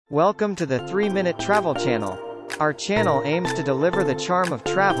Welcome to the 3-Minute Travel Channel. Our channel aims to deliver the charm of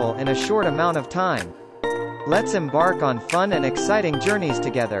travel in a short amount of time. Let's embark on fun and exciting journeys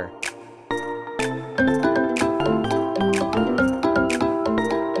together.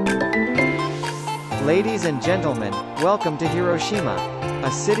 Ladies and gentlemen, welcome to Hiroshima,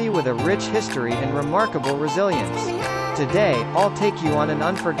 a city with a rich history and remarkable resilience. Today, I'll take you on an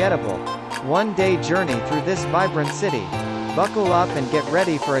unforgettable, one-day journey through this vibrant city. Buckle up and get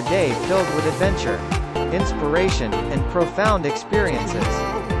ready for a day filled with adventure, inspiration, and profound experiences.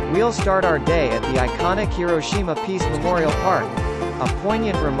 We'll start our day at the iconic Hiroshima Peace Memorial Park, a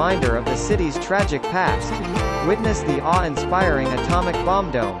poignant reminder of the city's tragic past. Witness the awe-inspiring atomic bomb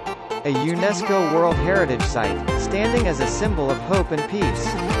dome, a UNESCO World Heritage Site, standing as a symbol of hope and peace.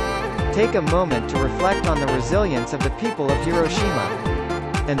 Take a moment to reflect on the resilience of the people of Hiroshima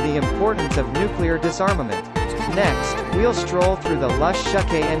and the importance of nuclear disarmament. Next, we'll stroll through the lush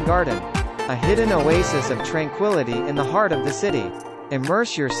Shukkei-en Garden, a hidden oasis of tranquility in the heart of the city.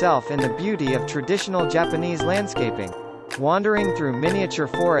 Immerse yourself in the beauty of traditional Japanese landscaping, wandering through miniature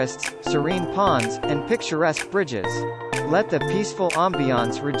forests, serene ponds, and picturesque bridges. Let the peaceful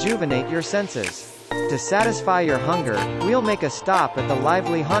ambiance rejuvenate your senses. To satisfy your hunger, we'll make a stop at the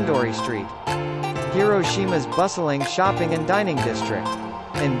lively Hondori Street, Hiroshima's bustling shopping and dining district.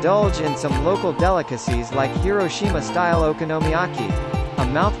 Indulge in some local delicacies like Hiroshima-style okonomiyaki, a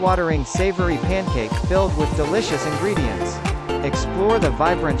mouthwatering savory pancake filled with delicious ingredients. Explore the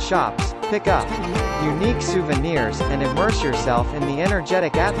vibrant shops, pick up unique souvenirs, and immerse yourself in the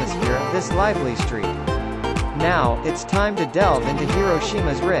energetic atmosphere of this lively street. Now, it's time to delve into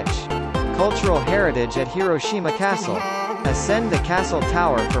Hiroshima's rich cultural heritage at Hiroshima Castle. Ascend the castle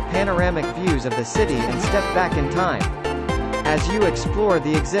tower for panoramic views of the city and step back in time as you explore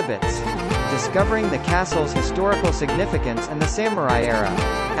the exhibits, discovering the castle's historical significance and the samurai era.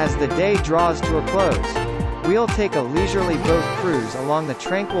 As the day draws to a close, we'll take a leisurely boat cruise along the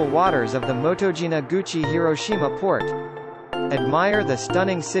tranquil waters of the Motojima-guchi Hiroshima port. Admire the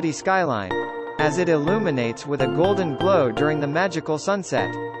stunning city skyline as it illuminates with a golden glow during the magical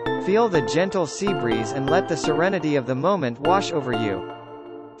sunset. Feel the gentle sea breeze and let the serenity of the moment wash over you.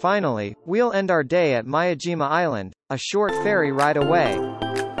 Finally, we'll end our day at Miyajima Island, a short ferry ride away.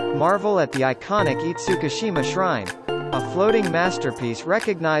 Marvel at the iconic Itsukushima Shrine, a floating masterpiece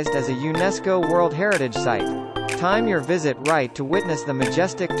recognized as a UNESCO World Heritage Site. Time your visit right to witness the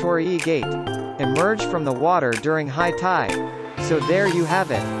majestic Torii Gate emerge from the water during high tide. So there you have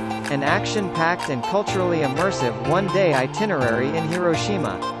it, an action-packed and culturally immersive one-day itinerary in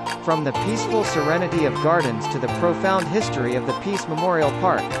Hiroshima. From the peaceful serenity of gardens to the profound history of the Peace Memorial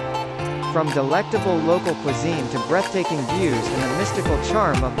Park. From delectable local cuisine to breathtaking views and the mystical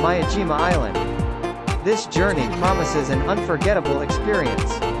charm of Miyajima Island. This journey promises an unforgettable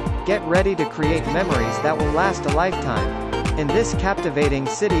experience. Get ready to create memories that will last a lifetime in this captivating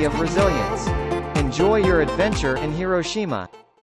city of resilience. Enjoy your adventure in Hiroshima.